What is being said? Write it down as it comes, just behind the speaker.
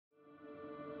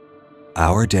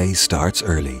Our day starts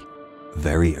early,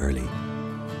 very early.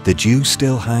 The dew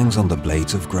still hangs on the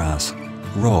blades of grass,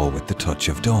 raw with the touch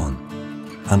of dawn.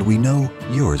 And we know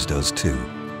yours does too.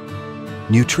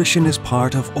 Nutrition is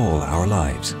part of all our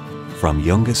lives, from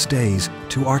youngest days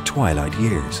to our twilight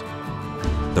years.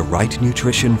 The right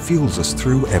nutrition fuels us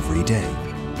through every day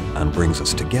and brings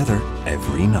us together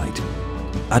every night.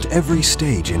 At every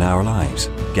stage in our lives,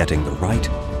 getting the right,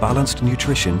 balanced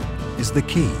nutrition is the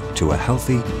key to a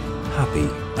healthy, happy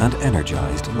and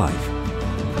energized life.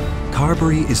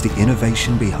 Carbery is the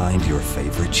innovation behind your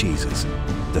favorite cheeses,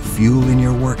 the fuel in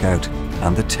your workout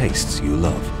and the tastes you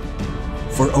love.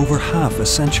 For over half a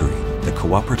century, the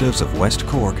cooperatives of West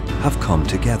Cork have come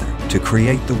together to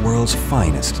create the world's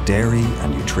finest dairy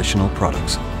and nutritional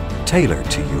products, tailored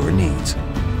to your needs.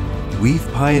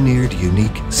 We've pioneered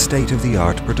unique,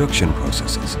 state-of-the-art production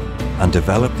processes and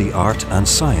developed the art and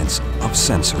science of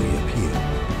sensory appeal.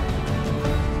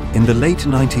 In the late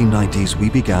 1990s, we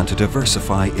began to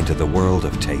diversify into the world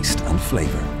of taste and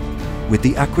flavor with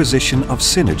the acquisition of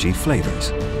Synergy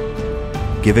Flavors,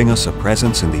 giving us a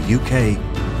presence in the UK,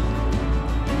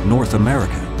 North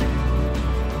America,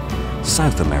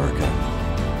 South America,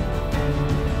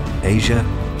 Asia,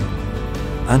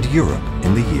 and Europe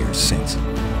in the years since.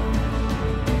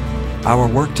 Our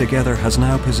work together has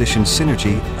now positioned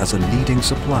Synergy as a leading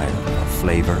supplier of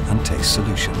flavor and taste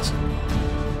solutions.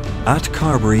 At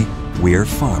Carbery, we're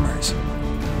farmers,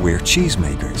 we're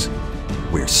cheesemakers,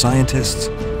 we're scientists,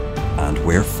 and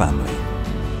we're family.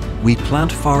 We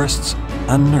plant forests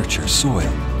and nurture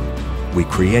soil. We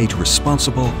create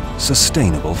responsible,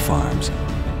 sustainable farms.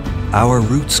 Our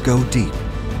roots go deep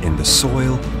in the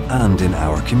soil and in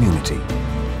our community.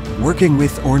 Working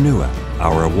with Ornua,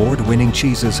 our award-winning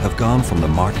cheeses have gone from the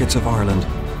markets of Ireland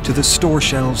to the store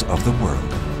shelves of the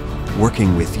world.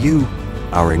 Working with you,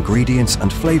 our ingredients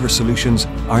and flavour solutions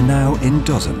are now in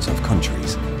dozens of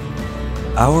countries.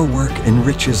 Our work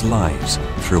enriches lives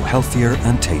through healthier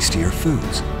and tastier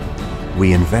foods.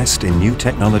 We invest in new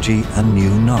technology and new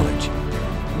knowledge.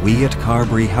 We at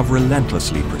Carbery have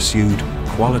relentlessly pursued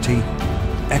quality,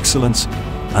 excellence,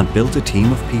 and built a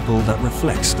team of people that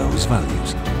reflects those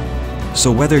values.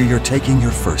 So whether you're taking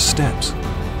your first steps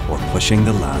or pushing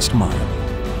the last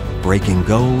mile, breaking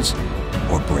goals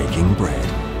or breaking bread,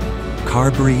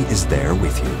 Carbery is there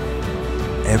with you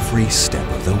every step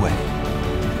of the way.